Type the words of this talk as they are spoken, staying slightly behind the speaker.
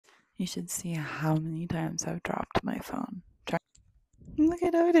You should see how many times I've dropped my phone. Look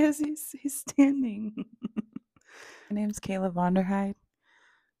at how it is. He's standing. My name's Kayla Vonderhyde.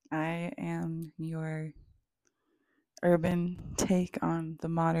 I am your urban take on the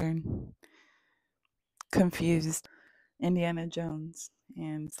modern, confused Indiana Jones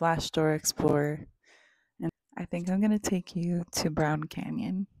and slash store explorer. And I think I'm going to take you to Brown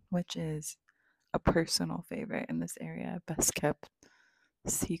Canyon, which is a personal favorite in this area, best kept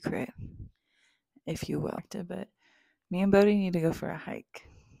secret, if you will. But me and Bodhi need to go for a hike.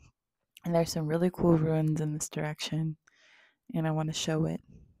 And there's some really cool ruins in this direction, and I want to show it.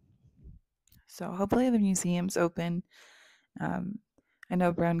 So hopefully the museum's open. I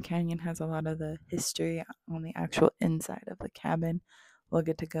know Brown Canyon has a lot of the history on the actual inside of the cabin. We'll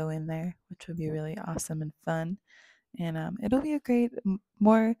get to go in there, which would be really awesome and fun. And it'll be a great,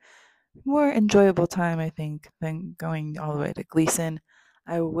 more enjoyable time, I think, than going all the way to Gleason.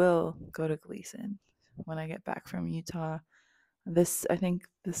 I will go to Gleason when I get back from Utah. I think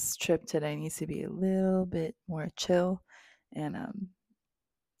this trip today needs to be a little bit more chill, and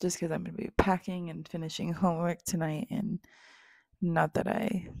just because I'm going to be packing and finishing homework tonight, and not that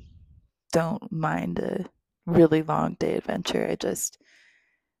I don't mind a really long day adventure. I just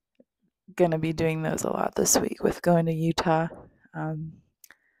going to be doing those a lot this week with going to Utah. I'm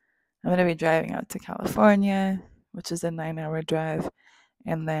going to be driving out to California, which is a 9-hour drive,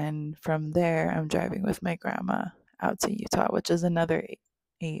 and then from there I'm driving with my grandma out to Utah, which is another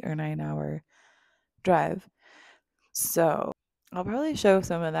 8 or 9 hour drive. So I'll probably show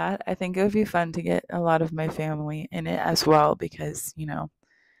some of that. I think it would be fun to get a lot of my family in it as well, because,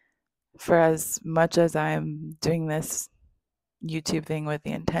 for as much as I'm doing this YouTube thing with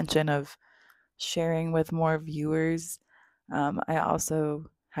the intention of sharing with more viewers, I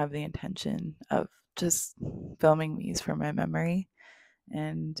also have the intention of just filming these for my memory,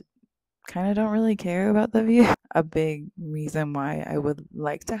 and kind of don't really care about the view. A big reason why I would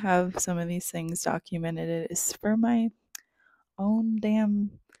like to have some of these things documented is for my own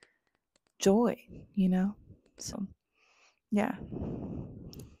damn joy, So, yeah.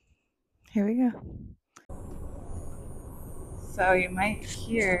 Here we go. So you might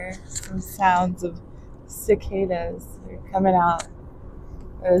hear some sounds of cicadas. They're coming out.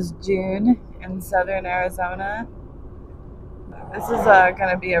 It is June in southern Arizona. This is going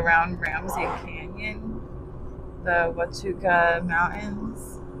to be around Ramsey Canyon, the Huachuca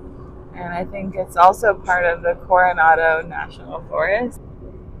Mountains, and I think it's also part of the Coronado National Forest.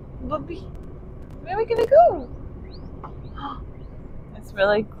 Bobby, where are we gonna go? It's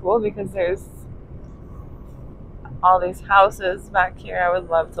really cool because there's all these houses back here. I would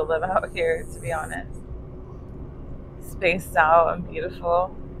love to live out here, to be honest. Spaced out and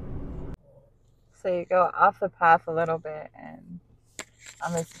beautiful. So you go off the path a little bit, and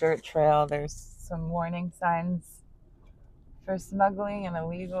on this dirt trail there's some warning signs for smuggling and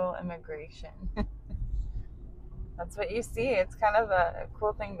illegal immigration. That's what you see. It's kind of a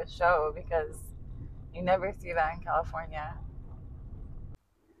cool thing to show because you never see that in California.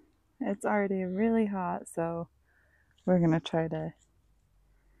 It's already really hot, so we're gonna try to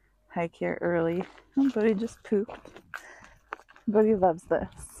hike here early. Oh, Buddy just pooped. Buddy loves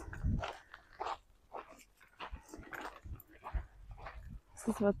this.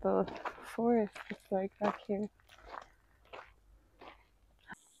 This is what the forest looks like back here.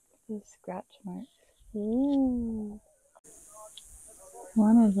 The scratch marks. Ooh.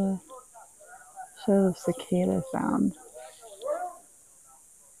 One of the show the cicada sound.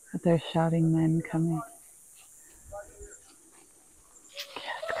 But they're shouting men coming. Okay,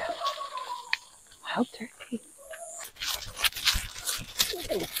 how dirty.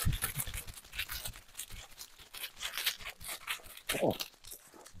 Oh.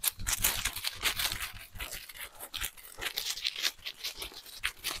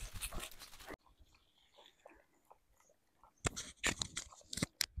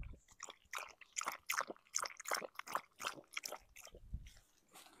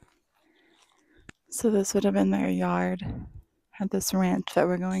 So this would have been their yard at this ranch that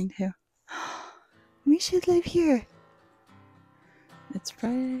we're going to. We should live here. It's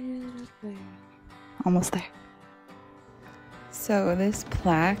right up there. Almost there. So this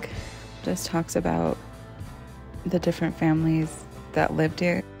plaque just talks about the different families that lived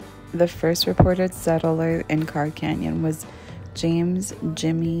here. The first reported settler in Carr Canyon was James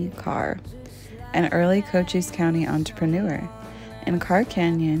Jimmy Carr, an early Cochise County entrepreneur. In Carr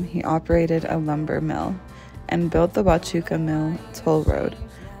Canyon, he operated a lumber mill and built the Huachuca Mill Toll Road,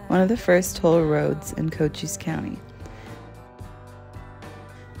 one of the first toll roads in Cochise County.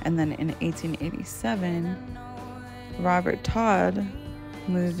 And then in 1887, Robert Todd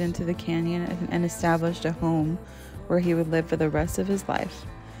moved into the canyon and established a home where he would live for the rest of his life.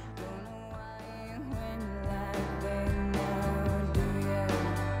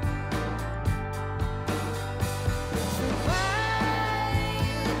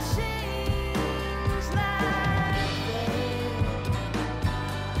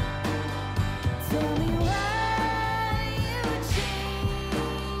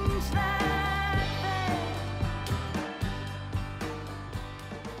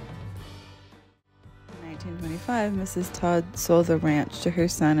 In 1925, Mrs. Todd sold the ranch to her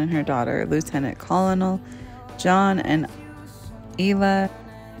son and her daughter, Lieutenant Colonel John and Ela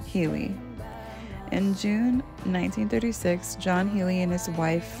Healy. In June 1936, John Healy and his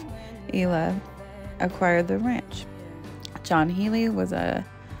wife, Ela, acquired the ranch. John Healy was an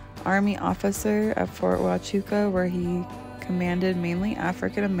Army officer at Fort Huachuca, where he commanded mainly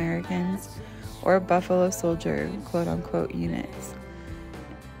African Americans or Buffalo Soldier quote-unquote units.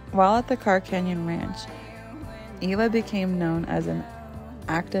 While at the Carr Canyon Ranch, Ela became known as an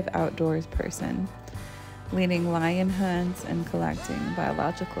active outdoors person, leading lion hunts and collecting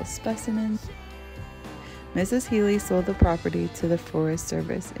biological specimens. Mrs. Healy sold the property to the Forest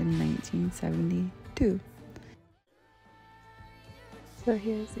Service in 1972. So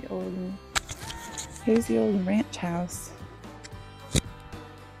here's the old ranch house.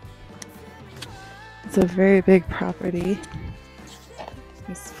 It's a very big property.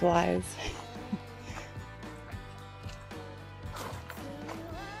 These flies.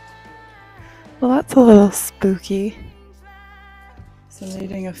 Well, that's a little spooky. Somebody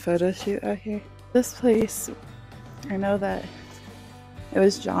doing a photo shoot out here. This place, I know that it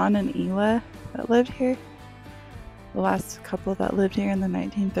was John and Ela that lived here. The last couple that lived here in the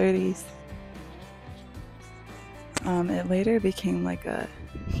 1930s. It later became like a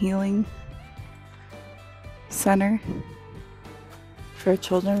healing center for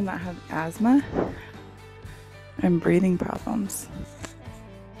children that have asthma and breathing problems.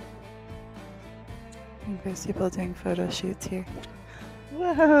 I think there's people doing photo shoots here.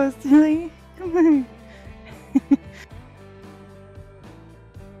 Whoa, silly! Come on!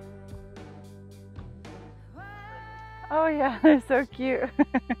 Oh yeah, they're so cute.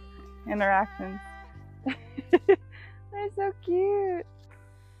 Interactions. They're so cute.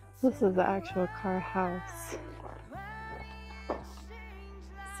 This is the actual Carr house.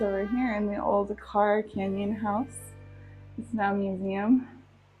 So we're here in the old Carr Canyon house. It's now a museum.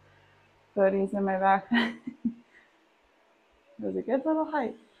 Bodhi's in my backpack. It was a good little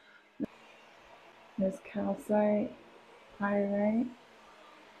hike. There's calcite, pyrite.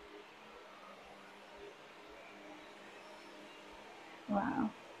 Wow.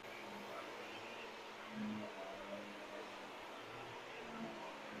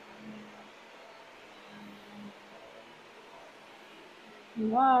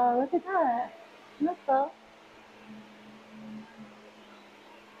 Wow, look at that. That's cool.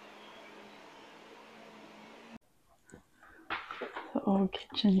 The old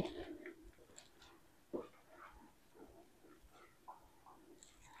kitchen.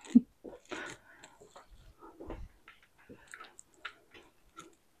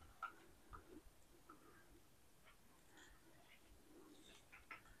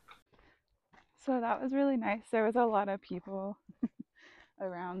 So that was really nice. There was a lot of people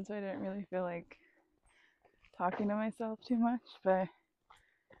around, so I didn't really feel like talking to myself too much, but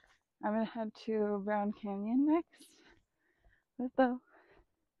I'm gonna head to Brown Canyon next with Bo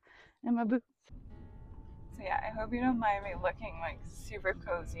and my boots. So yeah, I hope you don't mind me looking like super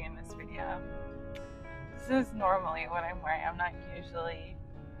cozy in this video. This is normally what I'm wearing. I'm not usually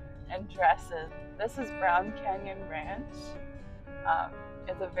in dresses. This is Brown Canyon Ranch.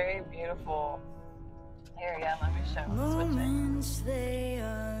 It's a very beautiful area. Let me show you. Moments they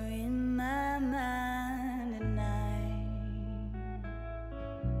are in my mind at night.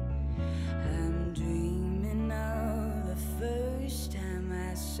 I'm dreaming of the first time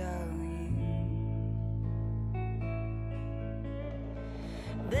I saw you.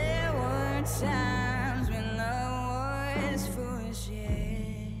 There were times when love was for us,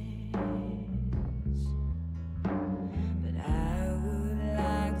 yes, but I would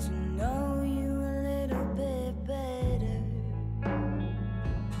like to know you a little bit better.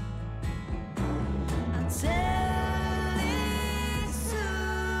 I'll tell it to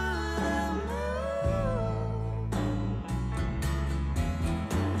the moon.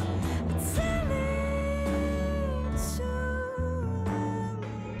 I'll tell it to the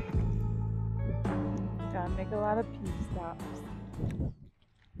moon. Gotta make a lot of pee stops.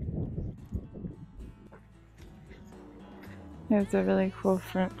 There's a really cool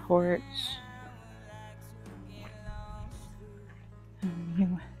front porch.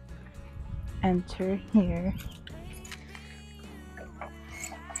 enter here.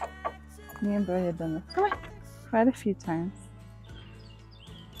 Me and Boy had done this quite a few times.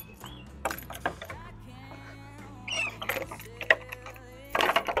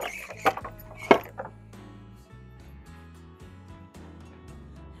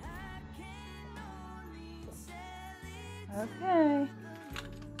 Okay.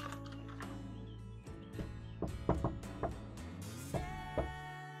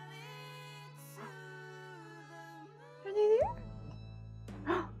 Ready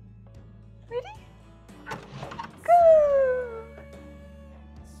there? Ready? Go!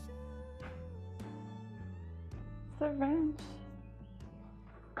 The ranch.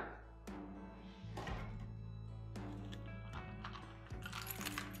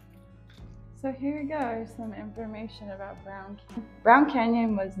 So here you go, some information about Brown Canyon. Brown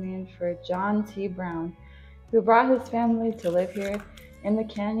Canyon was named for John T. Brown, who brought his family to live here in the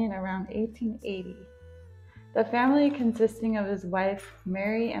canyon around 1880. The family, consisting of his wife,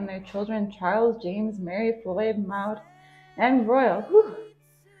 Mary, and their children, Charles, James, Mary, Floyd, Maud, and Royal. Whew,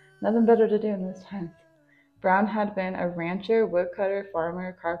 nothing better to do in those times. Brown had been a rancher, woodcutter,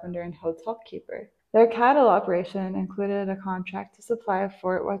 farmer, carpenter, and hotel keeper. Their cattle operation included a contract to supply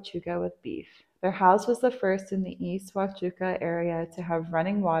Fort Huachuca with beef. Their house was the first in the East Huachuca area to have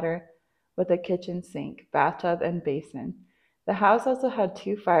running water with a kitchen sink, bathtub, and basin. The house also had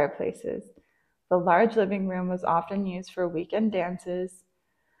 2 fireplaces. The large living room was often used for weekend dances.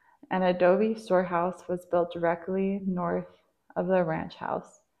 An adobe storehouse was built directly north of the ranch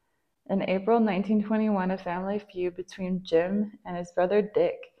house. In April 1921, a family feud between Jim and his brother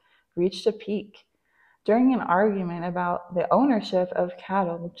Dick reached a peak. During an argument about the ownership of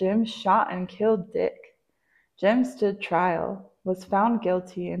cattle, Jim shot and killed Dick. Jim stood trial, was found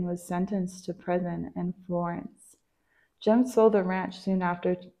guilty, and was sentenced to prison in Florence. Jim sold the ranch soon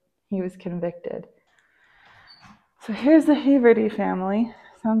after he was convicted. So here's the Haverty family.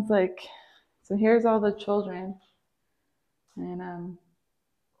 Sounds like, so here's all the children. And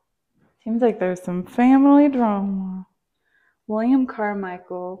seems like there's some family drama. William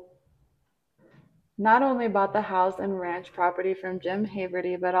Carmichael not only bought the house and ranch property from Jim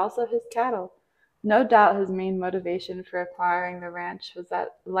Haverty, but also his cattle. No doubt his main motivation for acquiring the ranch was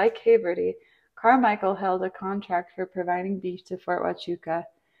that, like Haverty, Carmichael held a contract for providing beef to Fort Huachuca.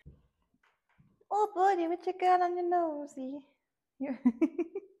 Oh, buddy, what you got on your nosy?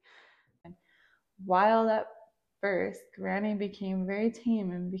 While at first, Granny became very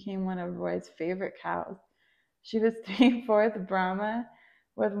tame and became one of Roy's favorite cows. She was 3/4 Brahma,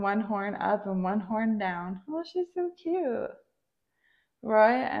 with 1 horn up and 1 horn down. Oh, she's so cute. Roy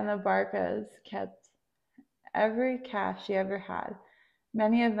and the Barkas kept every calf she ever had,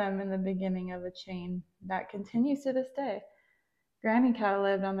 many of them in the beginning of a chain that continues to this day. Granny Cow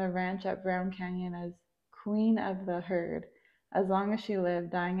lived on the ranch at Brown Canyon as queen of the herd, as long as she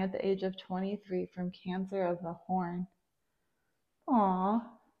lived, dying at the age of 23 from cancer of the horn. Aww.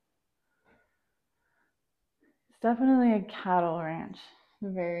 It's definitely a cattle ranch.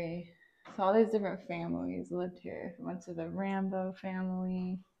 So all these different families lived here. Went to the Rambo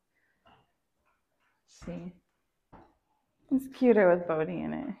family. Let's see. It's cuter with Bodie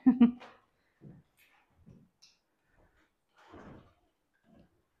in it.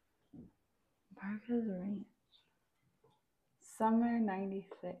 Barca's Ranch. Summer 96.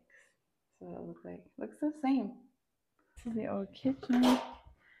 That's what it looks like. Looks the same. This is the old kitchen.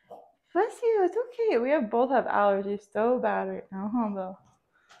 Bless you, it's okay. We both have allergies so bad right now, huh, Bill?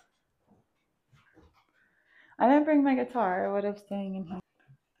 I didn't bring my guitar. I would have staying in here.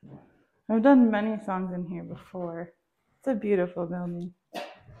 I've done many songs in here before. It's a beautiful building.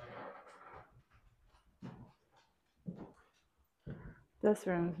 This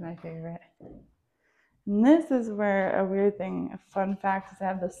room is my favorite. And this is where a weird thing, a fun fact, is I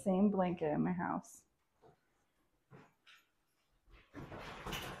have the same blanket in my house.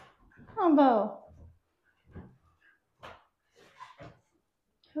 Combo.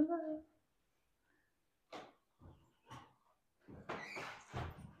 Hello.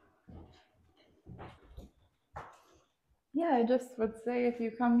 Yeah, I just would say if you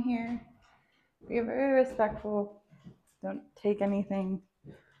come here, be very respectful. Don't take anything.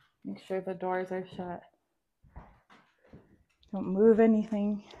 Make sure the doors are shut. Don't move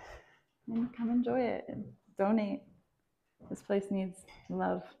anything. And come enjoy it and donate. This place needs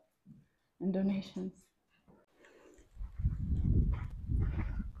love and donations.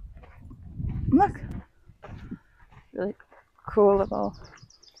 Look! Really cool little.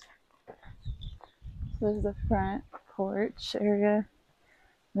 There's the front porch area.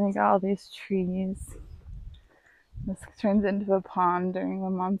 And they got all these trees. This turns into a pond during the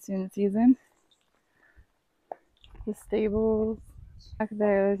monsoon season. the stables. Back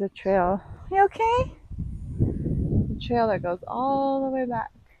there's a trail. You okay? A trail that goes all the way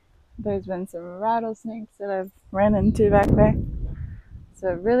back. There's been some rattlesnakes that I've ran into back there. So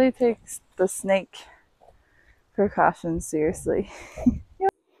it really takes the snake precautions seriously.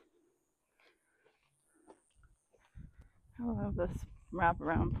 I love this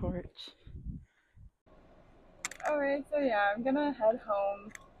wraparound porch. Alright, so yeah, I'm gonna head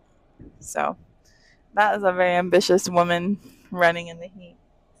home. So that is a very ambitious woman running in the heat.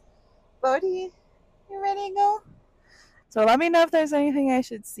 Bodhi, you ready to go? So let me know if there's anything I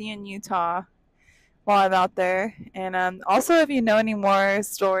should see in Utah while I'm out there. And also, if you know any more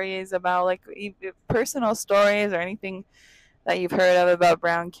stories about like personal stories or anything that you've heard of about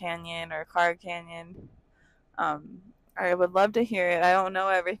Brown Canyon or Carr Canyon, I would love to hear it. I don't know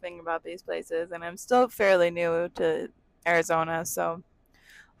everything about these places, and I'm still fairly new to Arizona, so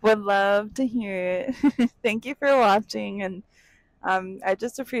would love to hear it. Thank you for watching, and I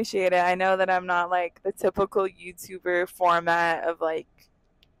just appreciate it. I know that I'm not like the typical YouTuber format of like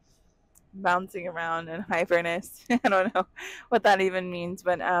bouncing around in hyperness. I don't know what that even means,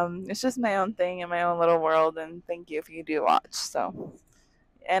 but it's just my own thing in my own little world. And thank you if you do watch. So,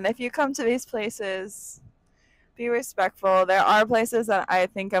 and if you come to these places, be respectful. There are places that I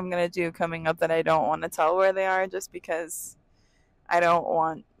think I'm gonna do coming up that I don't want to tell where they are, just because I don't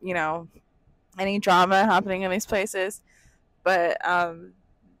want any drama happening in these places. But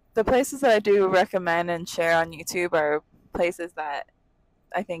the places that I do recommend and share on YouTube are places that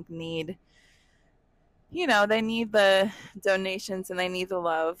I think need, they need the donations and they need the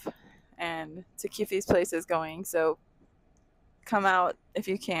love and to keep these places going. So come out if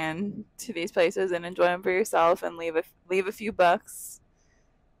you can to these places and enjoy them for yourself and leave a few bucks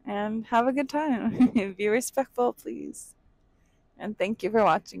and have a good time. Be respectful, please. And thank you for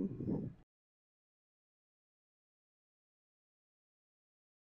watching.